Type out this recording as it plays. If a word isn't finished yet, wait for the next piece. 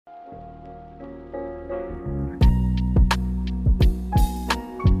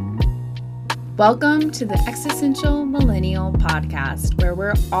Welcome to the Existential Millennial Podcast, where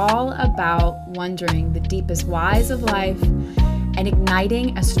we're all about wondering the deepest whys of life and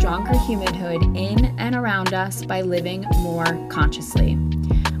igniting a stronger humanhood in and around us by living more consciously.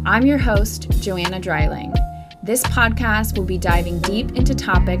 I'm your host, Joanna Dreiling. This podcast will be diving deep into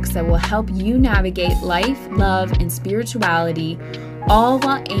topics that will help you navigate life, love, and spirituality, all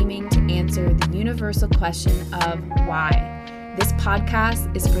while aiming to answer the universal question of why. This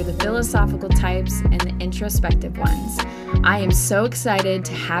podcast is for the philosophical types and the introspective ones. I am so excited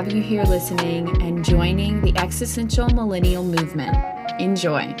to have you here listening and joining the existential millennial movement.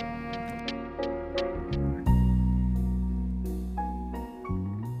 Enjoy.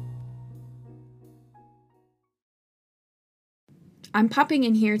 I'm popping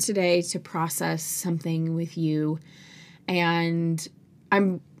in here today to process something with you, and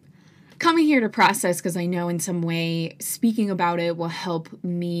I'm coming here to process because I know in some way speaking about it will help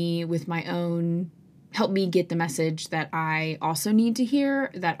me get the message that I also need to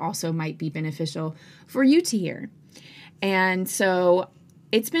hear, that also might be beneficial for you to hear. And so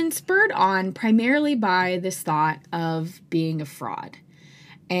it's been spurred on primarily by this thought of being a fraud.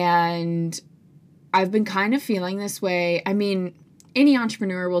 And I've been kind of feeling this way. I mean, any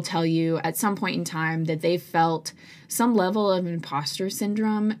entrepreneur will tell you at some point in time that they've felt some level of imposter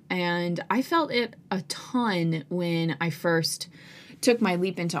syndrome, and I felt it a ton when I first took my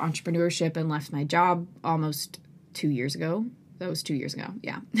leap into entrepreneurship and left my job almost 2 years ago. That was 2 years ago,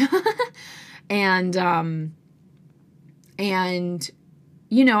 yeah. And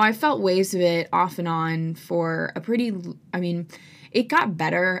you know, I felt waves of it off and on for it got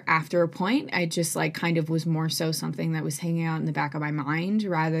better after a point. I just kind of was more so something that was hanging out in the back of my mind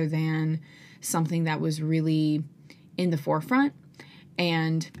rather than something that was really in the forefront.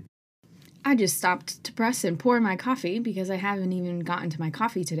 And I just stopped to press and pour my coffee because I haven't even gotten to my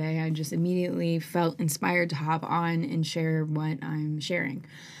coffee today. I just immediately felt inspired to hop on and share what I'm sharing.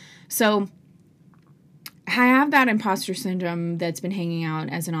 So I have that imposter syndrome that's been hanging out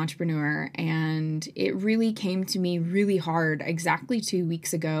as an entrepreneur, and it really came to me really hard exactly 2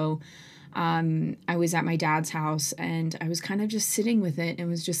 weeks ago. I was at my dad's house and I was kind of just sitting with it and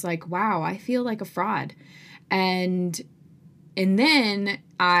was just like, wow, I feel like a fraud. And then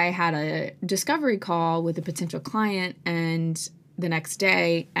I had a discovery call with a potential client and the next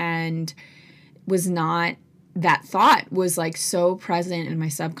day, and that thought was so present in my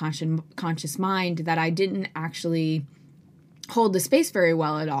subconscious mind that I didn't actually hold the space very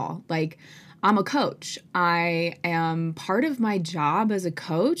well at all. I'm a coach. I am part of my job as a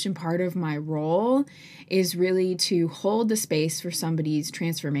coach, and part of my role is really to hold the space for somebody's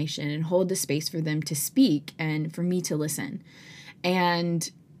transformation and hold the space for them to speak and for me to listen. And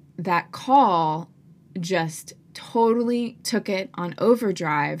that call just totally took it on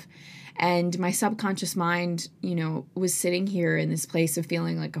overdrive. And my subconscious mind, was sitting here in this place of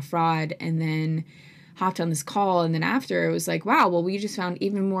feeling like a fraud, and then hopped on this call. And then after, it was like, wow, well, we just found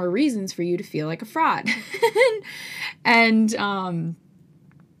even more reasons for you to feel like a fraud. and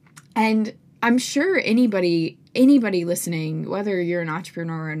I'm sure anybody listening, whether you're an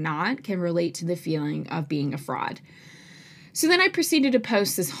entrepreneur or not, can relate to the feeling of being a fraud. So then I proceeded to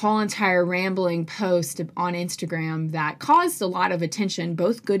post this whole entire rambling post on Instagram that caused a lot of attention,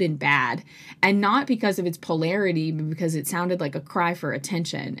 both good and bad, and not because of its polarity, but because it sounded like a cry for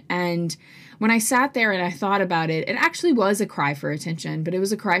attention. And when I sat there and I thought about it, it actually was a cry for attention, but it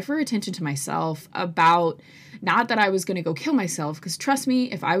was a cry for attention to myself about not that I was going to go kill myself, because trust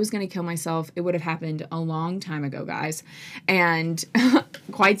me, if I was going to kill myself, it would have happened a long time ago, guys, and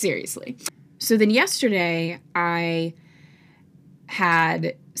quite seriously. So then yesterday, I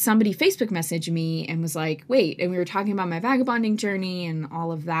had somebody Facebook message me and was like, wait, and we were talking about my vagabonding journey and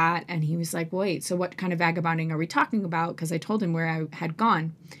all of that. And he was like, wait, so what kind of vagabonding are we talking about? Because I told him where I had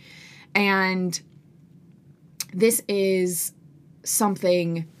gone. And this is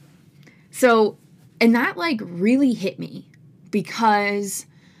something, and that really hit me, because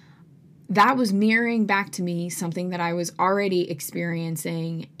that was mirroring back to me something that I was already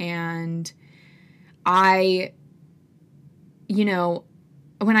experiencing. And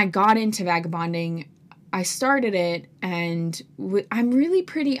when I got into vagabonding, I started it, and I'm really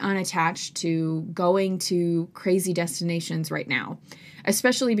pretty unattached to going to crazy destinations right now,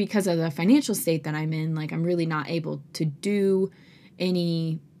 especially because of the financial state that I'm in. I'm really not able to do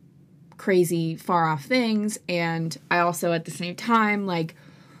any crazy far off things. And I also at the same time,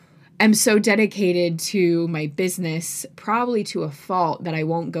 am so dedicated to my business, probably to a fault, that I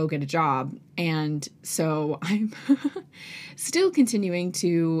won't go get a job. And so I'm still continuing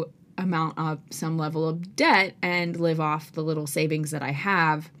to amount up some level of debt and live off the little savings that I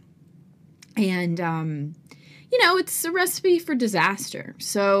have. And, it's a recipe for disaster.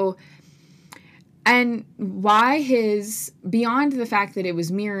 So, and why beyond the fact that it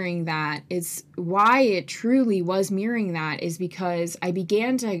was mirroring that, is why it truly was mirroring that is because I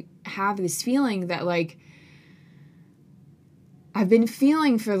began to have this feeling that, like, I've been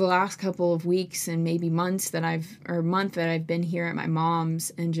feeling for the last couple of weeks and maybe month that I've been here at my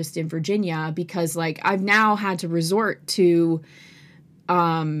mom's and just in Virginia, because, like, I've now had to resort to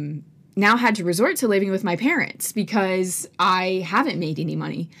living with my parents because I haven't made any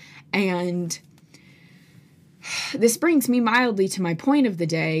money. And this brings me mildly to my point of the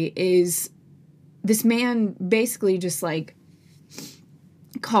day, is this man basically just, like,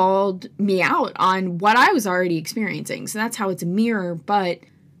 called me out on what I was already experiencing. So that's how it's a mirror. But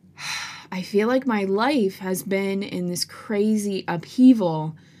I feel like my life has been in this crazy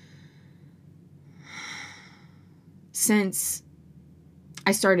upheaval since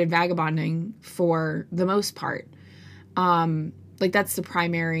I started vagabonding, for the most part. Like, that's the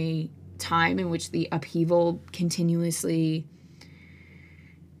primary time in which the upheaval continuously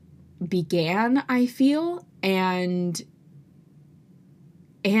began, I feel. And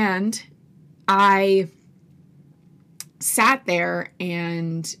I sat there,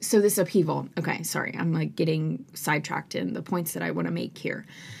 and so this upheaval, okay, sorry, I'm like getting sidetracked in the points that I want to make here.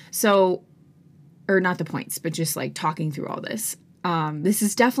 So, or not the points, but just like talking through all this. This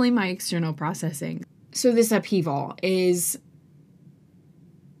is definitely my external processing. So this upheaval is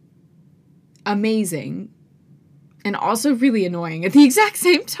amazing and also really annoying at the exact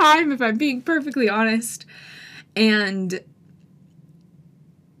same time, if I'm being perfectly honest. And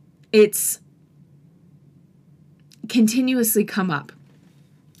it's continuously come up.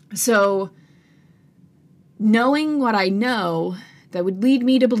 So knowing what I know, that would lead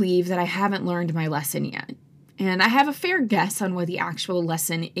me to believe that I haven't learned my lesson yet. And I have a fair guess on what the actual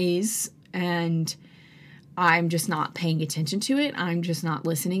lesson is, and I'm just not paying attention to it. I'm just not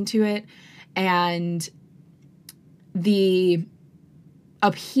listening to it. And the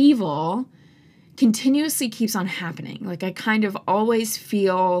upheaval continuously keeps on happening. Like, I kind of always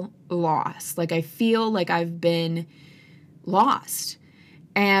feel lost. Like, I feel like I've been lost.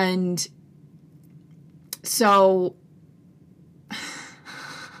 And so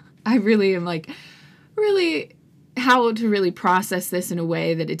I really am like, really how to really process this in a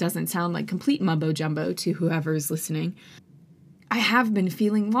way that it doesn't sound like complete mumbo jumbo to whoever's listening. I have been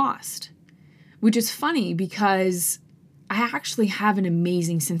feeling lost, which is funny because I actually have an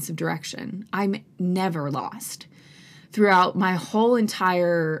amazing sense of direction. I'm never lost. Throughout my whole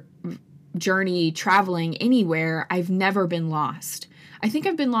entire journey traveling anywhere, I've never been lost. I think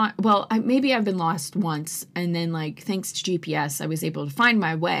I've been lost. Well, maybe I've been lost once. And then, like, thanks to GPS, I was able to find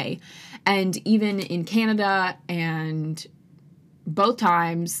my way. And even in Canada and both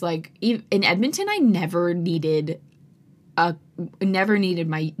times, like in Edmonton, I never needed my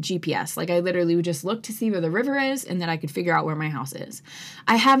GPS. Like, I literally would just look to see where the river is, and then I could figure out where my house is.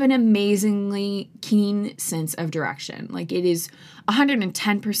 I have an amazingly keen sense of direction. Like, it is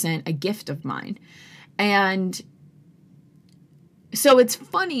 110% a gift of mine. And so it's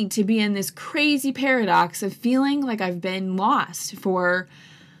funny to be in this crazy paradox of feeling like I've been lost for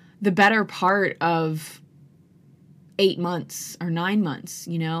the better part of 8 months or 9 months,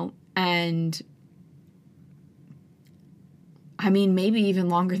 and I mean, maybe even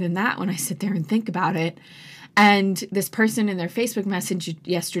longer than that when I sit there and think about it. And this person in their Facebook message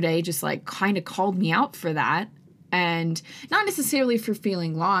yesterday just, like, kind of called me out for that. And not necessarily for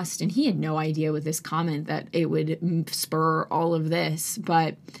feeling lost. And he had no idea with this comment that it would spur all of this.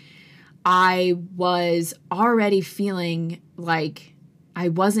 But I was already feeling like I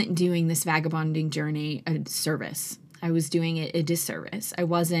wasn't doing this vagabonding journey a service. I was doing it a disservice. I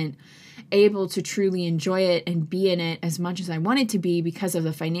wasn't able to truly enjoy it and be in it as much as I wanted to be because of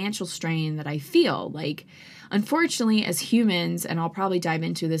the financial strain that I feel. Like, unfortunately, as humans, and I'll probably dive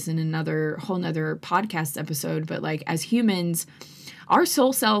into this in another whole nother podcast episode, but, like, as humans, our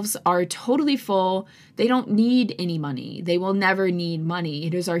soul selves are totally full. They don't need any money. They will never need money.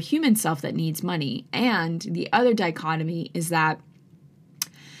 It is our human self that needs money. And the other dichotomy is that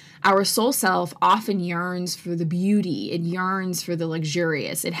our soul self often yearns for the beauty. It yearns for the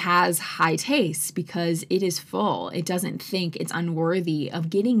luxurious. It has high tastes because it is full. It doesn't think it's unworthy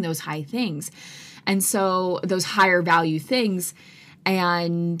of getting those high things. And so those higher value things,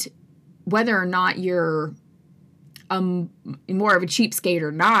 and whether or not you're more of a cheapskate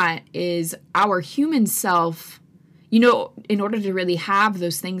or not, is our human self, in order to really have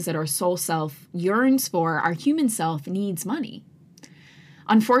those things that our soul self yearns for, our human self needs money.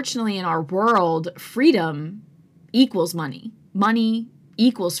 Unfortunately, in our world, freedom equals money. Money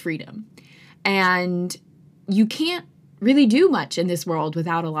equals freedom. And you can't really do much in this world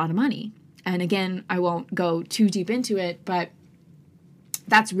without a lot of money. And again, I won't go too deep into it, but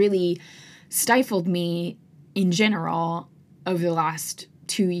that's really stifled me in general over the last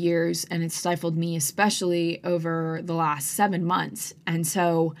 2 years. And it's stifled me especially over the last 7 months. And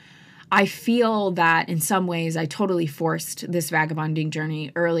so I feel that in some ways I totally forced this vagabonding journey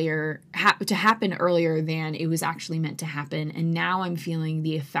to happen earlier than it was actually meant to happen. And now I'm feeling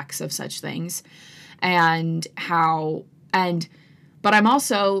the effects of such things but I'm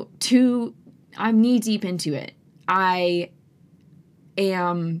also I'm knee deep into it.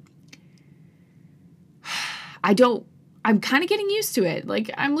 I'm kind of getting used to it.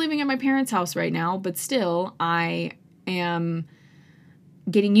 Like, I'm living at my parents' house right now, but still I am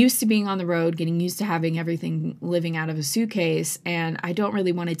getting used to being on the road, getting used to having everything living out of a suitcase, and I don't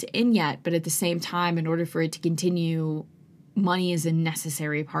really want it to end yet, but at the same time, in order for it to continue, money is a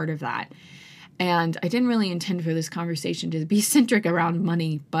necessary part of that. And I didn't really intend for this conversation to be centric around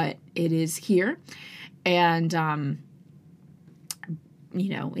money, but it is here, and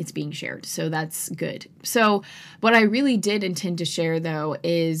it's being shared, so that's good. So what I really did intend to share, though,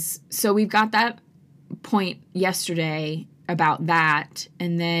 is, so we've got that point yesterday about that,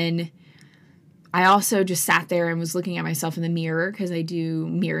 and then I also just sat there and was looking at myself in the mirror, because I do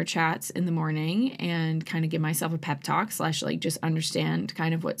mirror chats in the morning and kind of give myself a pep talk / like just understand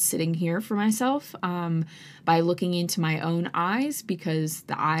kind of what's sitting here for myself by looking into my own eyes, because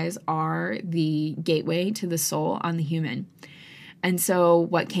the eyes are the gateway to the soul on the human. And so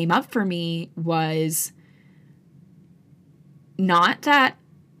what came up for me was not that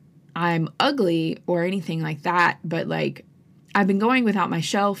I'm ugly or anything like that, but like, I've been going without my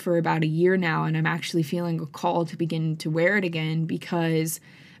shell for about a year now, and I'm actually feeling a call to begin to wear it again because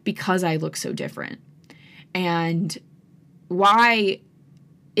I look so different. And why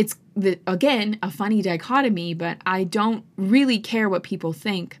it's, again, a funny dichotomy, but I don't really care what people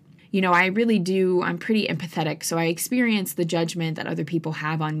think. I really do. I'm pretty empathetic, so I experience the judgment that other people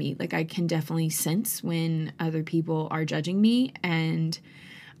have on me. Like, I can definitely sense when other people are judging me, and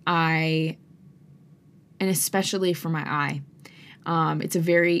especially for my eye. It's a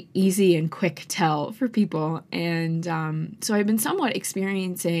very easy and quick tell for people. And so I've been somewhat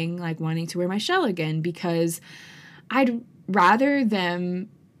experiencing like wanting to wear my shell again, because I'd rather them,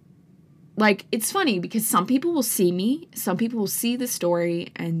 like, it's funny because some people will see me, some people will see the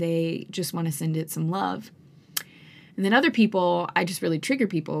story and they just want to send it some love. And then other people, I just really trigger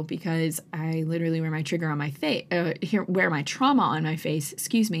people because I literally wear my trigger on my face, wear my trauma on my face,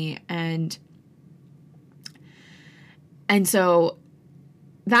 And so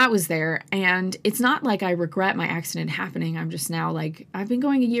that was there. And it's not like I regret my accident happening. I'm just now like, I've been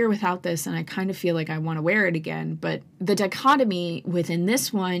going a year without this and I kind of feel like I want to wear it again. But the dichotomy within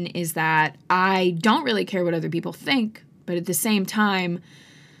this one is that I don't really care what other people think. But at the same time,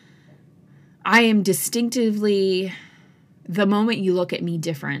 I am distinctively, the moment you look at me,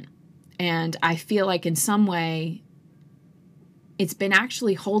 different. And I feel like in some way, it's been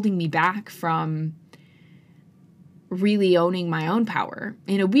actually holding me back from really owning my own power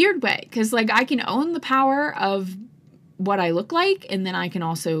in a weird way. Because like, I can own the power of what I look like, and then I can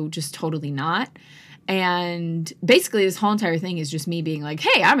also just totally not. And basically this whole entire thing is just me being like,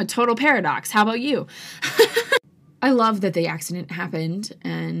 hey, I'm a total paradox. How about you? I love that the accident happened,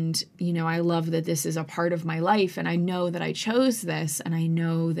 and I love that this is a part of my life, and I know that I chose this, and I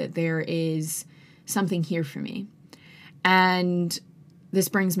know that there is something here for me. And this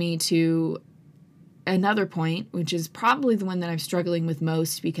brings me to another point, which is probably the one that I'm struggling with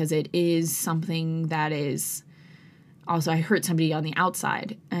most, because it is something that is also, I hurt somebody on the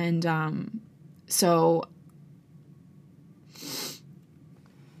outside. And so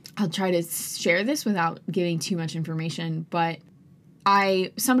I'll try to share this without giving too much information, but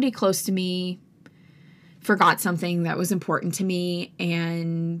somebody close to me forgot something that was important to me,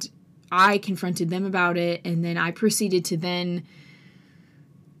 and I confronted them about it, and then I proceeded to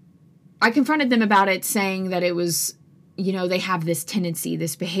I confronted them about it, saying that it was, they have this tendency,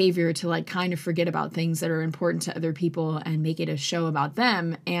 this behavior to like kind of forget about things that are important to other people and make it a show about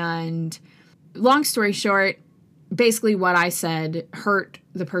them. And long story short, basically what I said hurt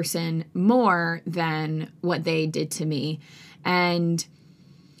the person more than what they did to me. And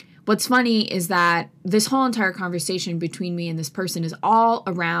what's funny is that this whole entire conversation between me and this person is all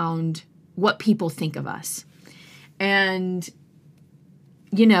around what people think of us. And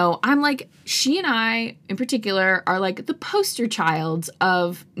I'm like, she and I in particular are like the poster child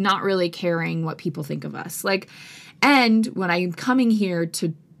of not really caring what people think of us. Like, and what I'm coming here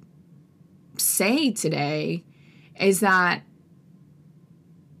to say today is that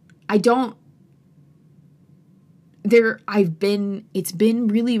I don't it's been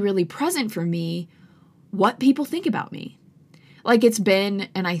really, really present for me what people think about me. Like it's been,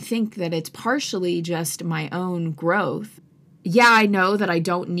 and I think that it's partially just my own growth. Yeah, I know that I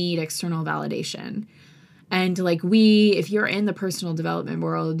don't need external validation. And like if you're in the personal development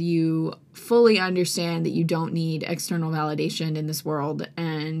world, you fully understand that you don't need external validation in this world.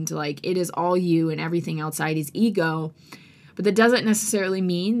 And like it is all you and everything outside is ego. But that doesn't necessarily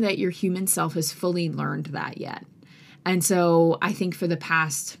mean that your human self has fully learned that yet. And so I think for the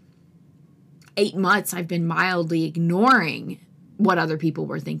past 8 months, I've been mildly ignoring what other people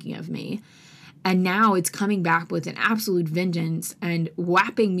were thinking of me. And now it's coming back with an absolute vengeance and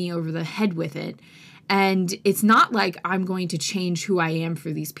whapping me over the head with it. And it's not like I'm going to change who I am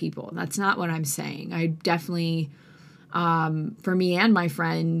for these people. That's not what I'm saying. I definitely, for me and my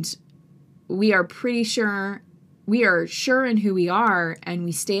friend, we are sure in who we are, and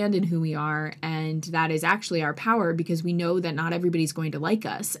we stand in who we are, and that is actually our power because we know that not everybody's going to like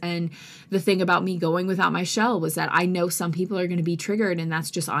us. And the thing about me going without my shell was that I know some people are going to be triggered and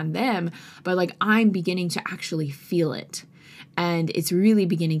that's just on them, but like I'm beginning to actually feel it. And it's really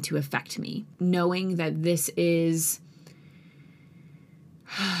beginning to affect me, knowing that this is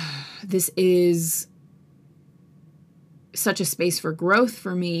such a space for growth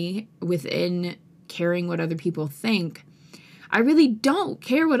for me within caring what other people think. I really don't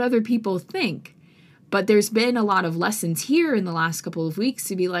care what other people think. But there's been a lot of lessons here in the last couple of weeks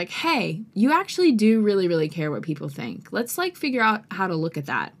to be like, hey, you actually do really, really care what people think. Let's like figure out how to look at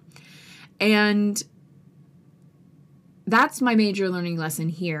that. And that's my major learning lesson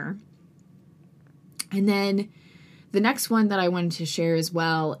here. And then the next one that I wanted to share as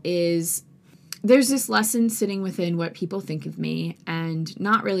well is there's this lesson sitting within what people think of me and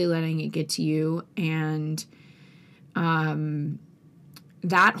not really letting it get to you and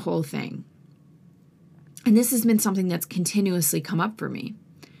that whole thing. And this has been something that's continuously come up for me.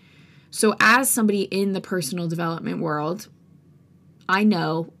 So as somebody in the personal development world, I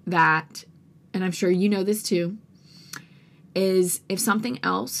know that, and I'm sure you know this too, is if something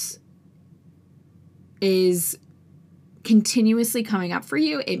else is continuously coming up for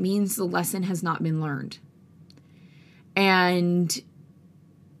you, it means the lesson has not been learned. And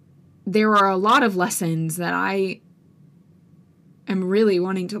there are a lot of lessons that I am really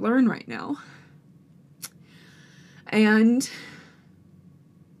wanting to learn right now. And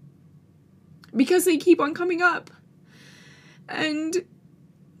because they keep on coming up. And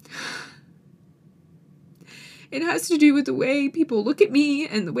it has to do with the way people look at me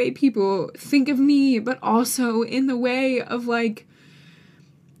and the way people think of me, but also in the way of like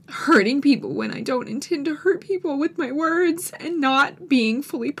hurting people when I don't intend to hurt people with my words and not being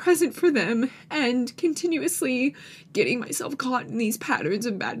fully present for them and continuously getting myself caught in these patterns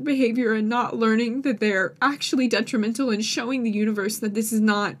of bad behavior and not learning that they're actually detrimental and showing the universe that this is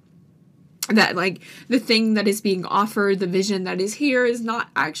not, that like the thing that is being offered, the vision that is here is not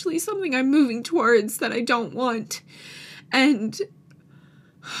actually something I'm moving towards, that I don't want. And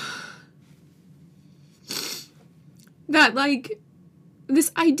that like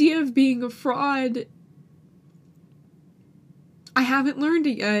this idea of being a fraud, I haven't learned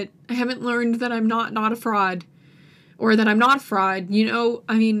it yet. I haven't learned that I'm not a fraud, or that I'm not a fraud, you know?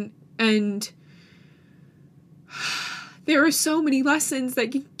 I mean, and there are so many lessons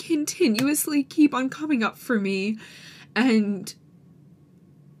that can continuously keep on coming up for me, and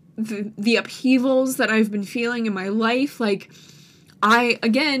the upheavals that I've been feeling in my life, like,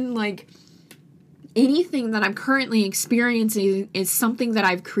 anything that I'm currently experiencing is something that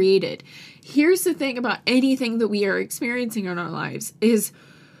I've created. Here's the thing about anything that we are experiencing in our lives is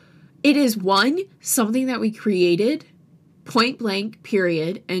it is one, something that we created, point blank,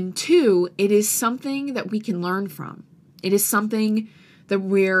 period, and two, it is something that we can learn from. It is something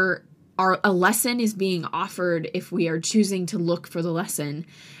that a lesson is being offered if we are choosing to look for the lesson.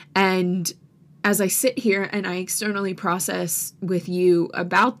 And as I sit here and I externally process with you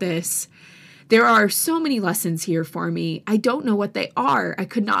about this, there are so many lessons here for me. I don't know what they are. I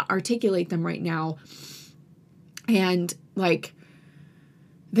could not articulate them right now. And like,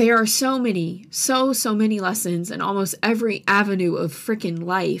 there are so many lessons in almost every avenue of freaking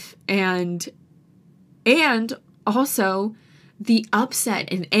life. And also the upset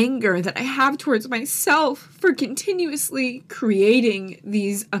and anger that I have towards myself for continuously creating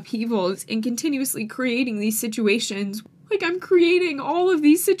these upheavals and continuously creating these situations. Like, I'm creating all of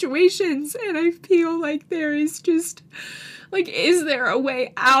these situations and I feel like there is just, like, is there a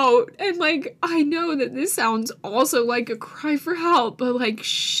way out? And, like, I know that this sounds also like a cry for help, but, like,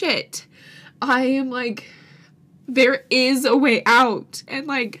 shit. I am, like, there is a way out. And,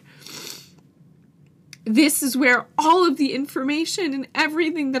 like, this is where all of the information and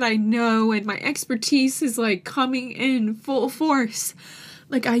everything that I know and my expertise is like coming in full force.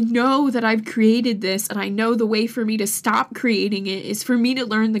 Like, I know that I've created this, and I know the way for me to stop creating it is for me to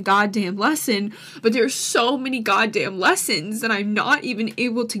learn the goddamn lesson, but there's so many goddamn lessons that I'm not even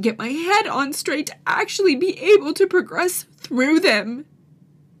able to get my head on straight to actually be able to progress through them.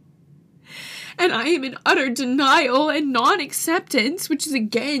 And I am in utter denial and non-acceptance, which is,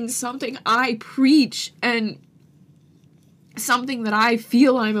 again, something I preach and something that I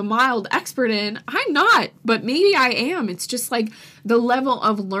feel I'm a mild expert in. I'm not, but maybe I am. It's just like the level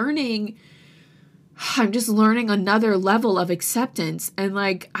of learning. I'm just learning another level of acceptance. And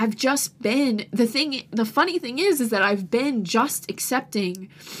like, I've just been, the funny thing is that I've been just accepting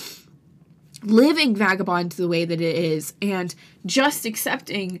living Vagabond the way that it is, and just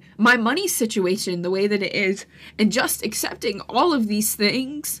accepting my money situation the way that it is, and just accepting all of these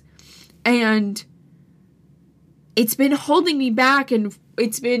things. And it's been holding me back, and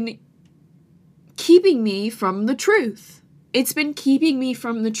it's been keeping me from the truth. It's been keeping me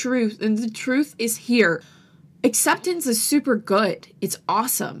from the truth, and the truth is here. Acceptance is super good. It's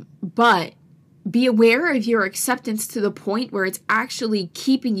awesome. But be aware of your acceptance to the point where it's actually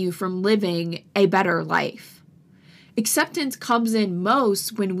keeping you from living a better life. Acceptance comes in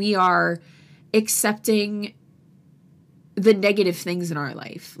most when we are accepting the negative things in our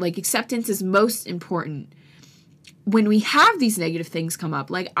life. Like, acceptance is most important when we have these negative things come up.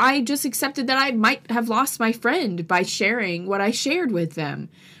 Like, I just accepted that I might have lost my friend by sharing what I shared with them.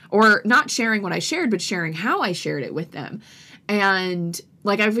 Or not sharing what I shared, but sharing how I shared it with them. And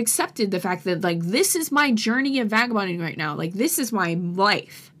like, I've accepted the fact that, like, this is my journey of vagabonding right now. Like, this is my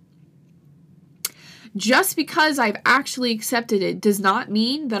life. Just because I've actually accepted it does not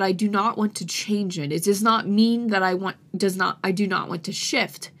mean that I do not want to change it. It does not mean that I do not want to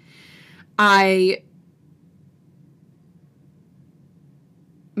shift. I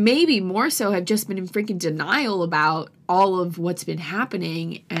maybe more so have just been in freaking denial about all of what's been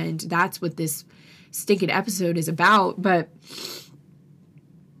happening, and that's what this stinking episode is about. But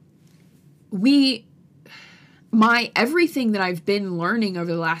everything that I've been learning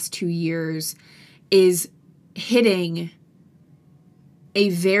over the last 2 years is hitting a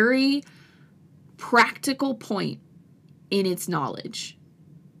very practical point in its knowledge.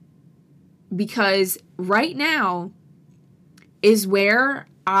 Because right now is where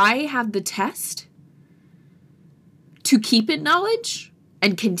I have the test to keep in knowledge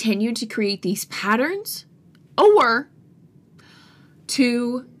and continue to create these patterns, or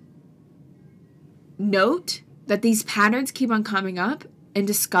to note that these patterns keep on coming up and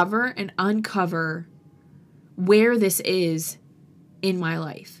discover and uncover where this is in my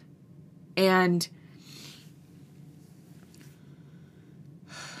life. And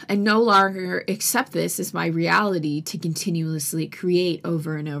no longer accept this as my reality to continuously create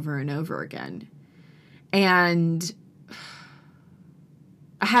over and over and over again. And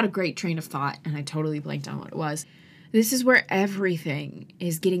I had a great train of thought, and I totally blanked on what it was. This is where everything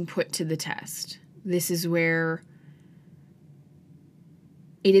is getting put to the test. This is where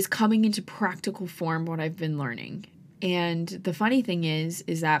it is coming into practical form, what I've been learning. And the funny thing is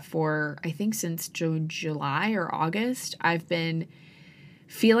that for, I think since July or August, I've been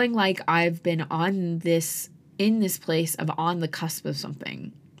feeling like I've been in this place of on the cusp of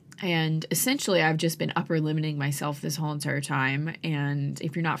something. And essentially, I've just been upper limiting myself this whole entire time. And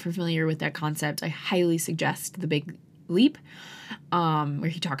if you're not familiar with that concept, I highly suggest The Big Leap, where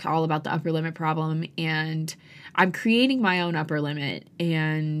he talks all about the upper limit problem. And I'm creating my own upper limit.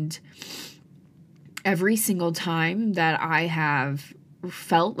 And every single time that I have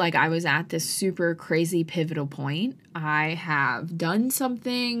felt like I was at this super crazy pivotal point, I have done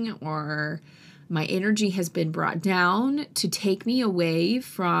something, or my energy has been brought down to take me away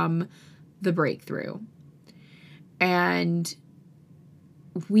from the breakthrough. And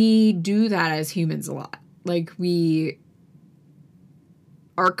we do that as humans a lot. Like, we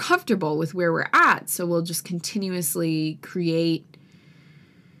are comfortable with where we're at, so we'll just continuously create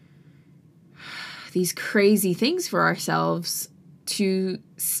these crazy things for ourselves to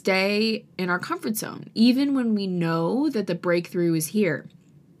stay in our comfort zone, even when we know that the breakthrough is here.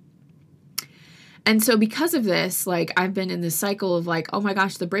 And so because of this, like, I've been in this cycle of like, oh my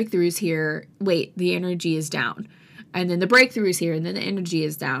gosh, the breakthrough is here. Wait, the energy is down. And then the breakthrough is here, and then the energy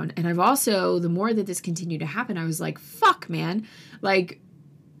is down. And I've also, the more that this continued to happen, I was like, fuck, man. Like,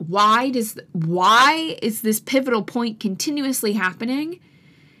 why is this pivotal point continuously happening?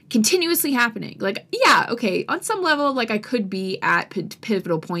 Like, yeah, okay, on some level, like, I could be at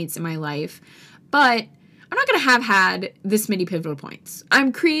pivotal points in my life, but I'm not going to have had this many pivotal points.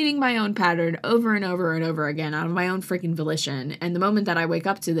 I'm creating my own pattern over and over and over again out of my own freaking volition. And the moment that I wake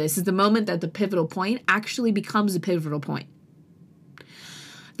up to this is the moment that the pivotal point actually becomes a pivotal point.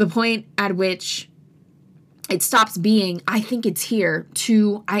 The point at which it stops being, I think it's here,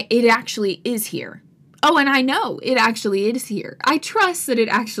 to, it actually is here. Oh, and I know it actually is here. I trust that it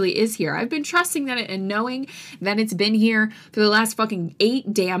actually is here. I've been trusting that and knowing that it's been here for the last fucking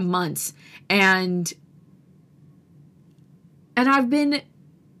 8 damn months. And I've been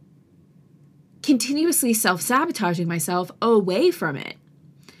continuously self-sabotaging myself away from it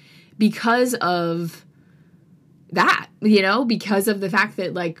because of that, because of the fact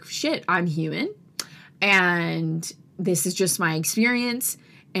that, like, shit, I'm human and this is just my experience,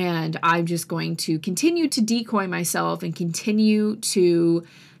 and I'm just going to continue to decoy myself and continue to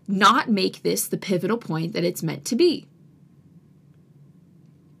not make this the pivotal point that it's meant to be.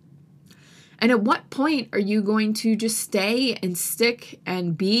 And at what point are you going to just stay and stick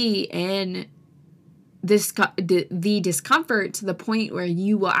and be in this the discomfort to the point where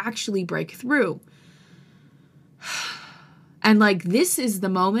you will actually break through? And like, this is the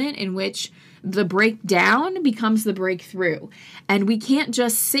moment in which the breakdown becomes the breakthrough. And we can't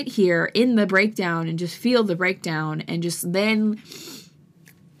just sit here in the breakdown and just feel the breakdown and just then,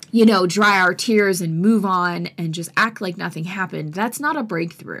 dry our tears and move on and just act like nothing happened. That's not a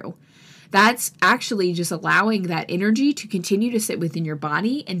breakthrough. That's actually just allowing that energy to continue to sit within your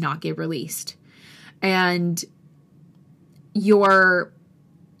body and not get released. And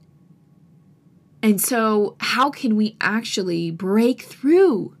so how can we actually break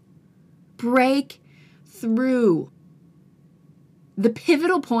through? Break through. The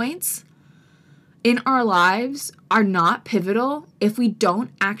pivotal points in our lives are not pivotal if we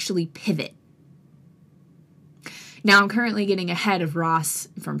don't actually pivot. Now, I'm currently getting ahead of Ross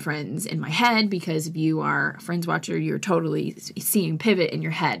from Friends in my head, because if you are a Friends watcher, you're totally seeing pivot in your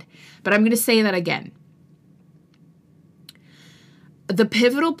head. But I'm going to say that again. The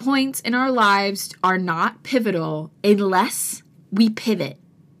pivotal points in our lives are not pivotal unless we pivot.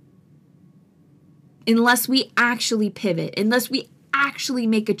 Unless we actually pivot. Unless we actually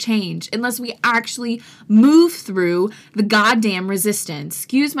make a change. Unless we actually move through the goddamn resistance.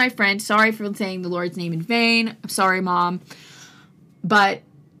 Excuse my French. Sorry for saying the Lord's name in vain. I'm sorry, Mom. But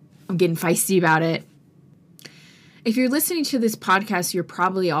I'm getting feisty about it. If you're listening to this podcast, you're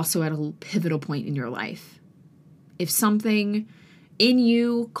probably also at a pivotal point in your life. If something in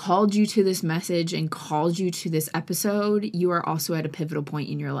you called you to this message and called you to this episode, you are also at a pivotal point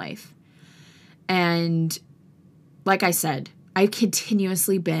in your life. And like I said, I've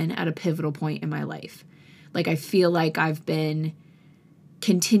continuously been at a pivotal point in my life. Like, I feel like I've been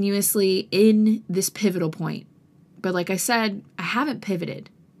continuously in this pivotal point. But like I said, I haven't pivoted.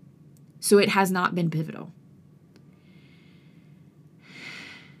 So it has not been pivotal.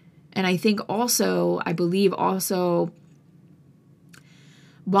 And I believe also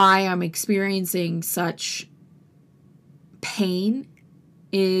why I'm experiencing such pain,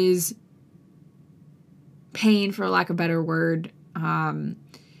 for lack of a better word,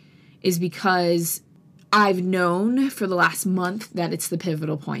 is because I've known for the last month that it's the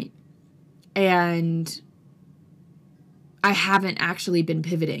pivotal point. And I haven't actually been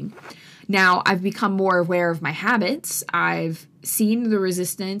pivoting. Now, I've become more aware of my habits. I've seen the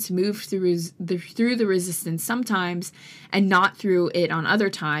resistance, moved through the resistance sometimes and not through it on other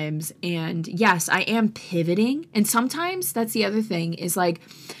times. And yes, I am pivoting. And sometimes that's the other thing, is like,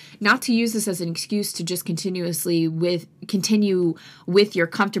 not to use this as an excuse to just continue with your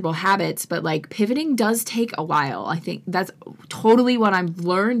comfortable habits, but like, pivoting does take a while. I think that's totally what I've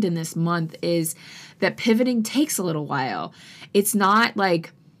learned in this month, is that pivoting takes a little while. It's not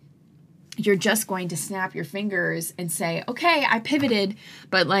like you're just going to snap your fingers and say, okay, I pivoted,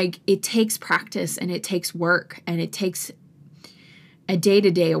 but like, it takes practice and it takes work and it takes a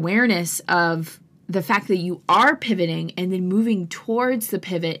day-to-day awareness of the fact that you are pivoting and then moving towards the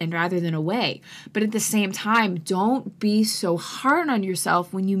pivot and rather than away. But at the same time, don't be so hard on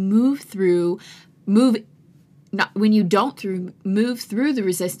yourself when you move through the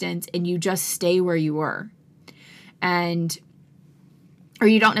resistance and you just stay where you were. Or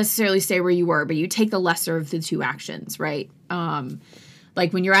you don't necessarily stay where you were, but you take the lesser of the two actions, right?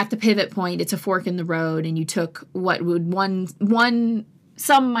 Like when you're at the pivot point, it's a fork in the road and you took what would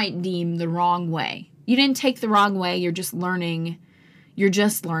some might deem the wrong way. You didn't take the wrong way. You're just learning.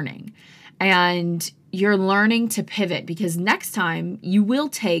 And you're learning to pivot, because next time you will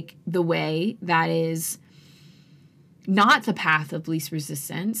take the way that is not the path of least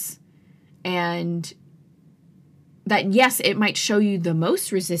resistance. And that, yes, it might show you the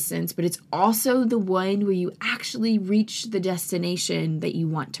most resistance, but it's also the one where you actually reach the destination that you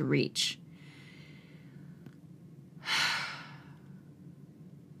want to reach.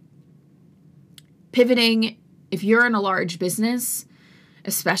 Pivoting, if you're in a large business,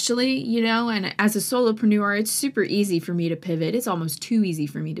 especially, you know, and as a solopreneur, it's super easy for me to pivot. It's almost too easy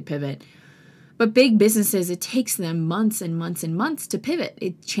for me to pivot. But big businesses, it takes them months and months and months to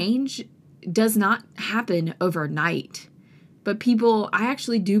pivot. Change does not happen overnight. But I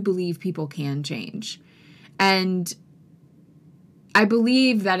actually do believe people can change. And I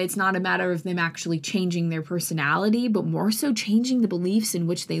believe that it's not a matter of them actually changing their personality, but more so changing the beliefs in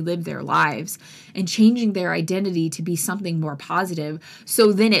which they live their lives and changing their identity to be something more positive.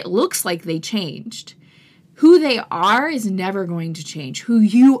 So then it looks like they changed. Who they are is never going to change. Who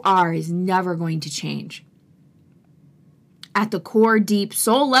you are is never going to change. At the core, deep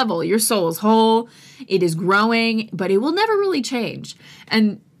soul level, your soul is whole, it is growing, but it will never really change.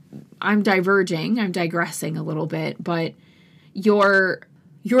 And I'm digressing a little bit, but your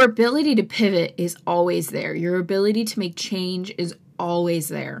ability to pivot is always there. Your ability to make change is always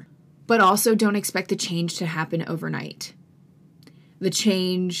there. But also don't expect the change to happen overnight. The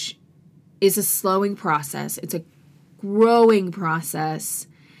change is a slowing process. It's a growing process.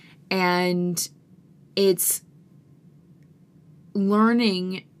 And it's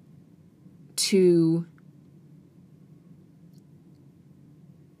learning to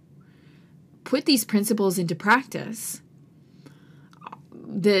put these principles into practice.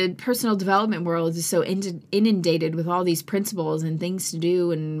 The personal development world is so inundated with all these principles and things to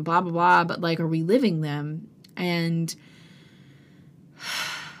do and blah, blah, blah. But like, are we living them? And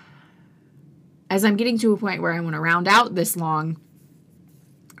as I'm getting to a point where I want to round out this long,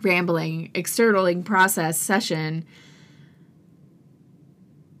 rambling, externalizing process session,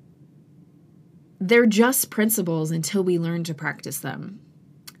 they're just principles until we learn to practice them.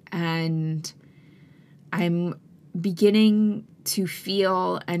 And I'm beginning to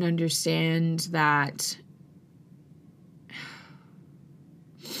feel and understand that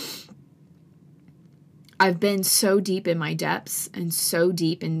I've been so deep in my depths and so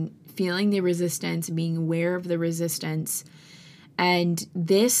deep in feeling the resistance, being aware of the resistance. And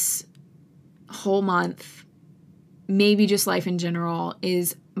this whole month, maybe just life in general,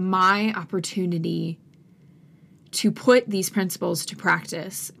 is my opportunity to put these principles to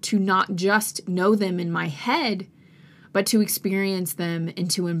practice, to not just know them in my head, but to experience them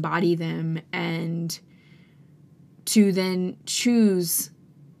and to embody them and to then choose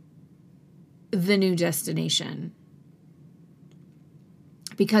the new destination.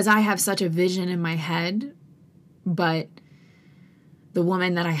 Because I have such a vision in my head, but the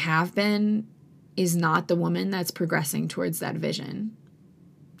woman that I have been is not the woman that's progressing towards that vision.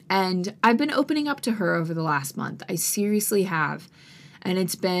 And I've been opening up to her over the last month. I seriously have. And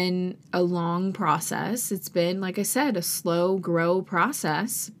it's been a long process. It's been, like I said, a slow grow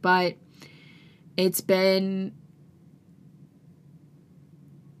process, but it's been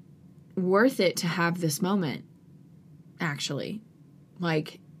worth it to have this moment, actually.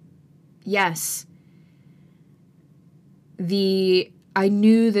 Like, yes, I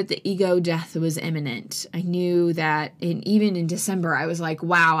knew that the ego death was imminent. I knew that even in December, I was like,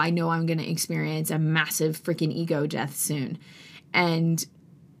 wow, I know I'm going to experience a massive freaking ego death soon. And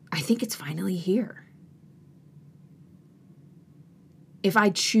I think it's finally here. If I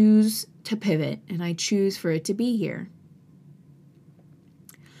choose to pivot and I choose for it to be here.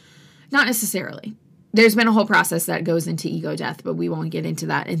 Not necessarily. There's been a whole process that goes into ego death, but we won't get into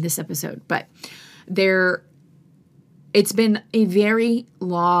that in this episode. But it's been a very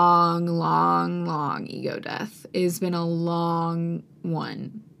long ego death. It's been a long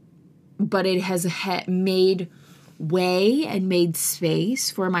one. But it has made way and made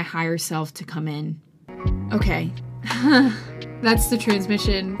space for my higher self to come in. Okay. That's the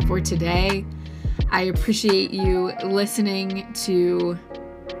transmission for today. I appreciate you listening to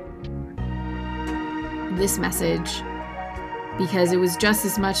this message because it was just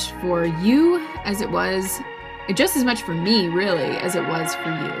as much for you as it was, just as much for me, really, as it was for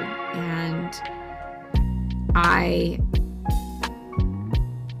you. And I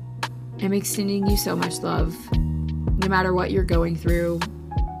am extending you so much love, no matter what you're going through.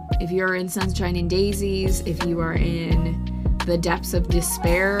 If you're in sunshine and daisies, if you are in the depths of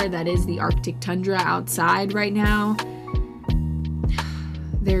despair that is the Arctic tundra outside right now,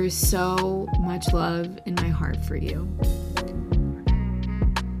 there is so much love in my heart for you.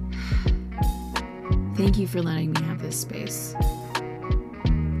 Thank you for letting me have this space.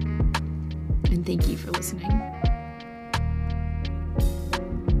 And thank you for listening.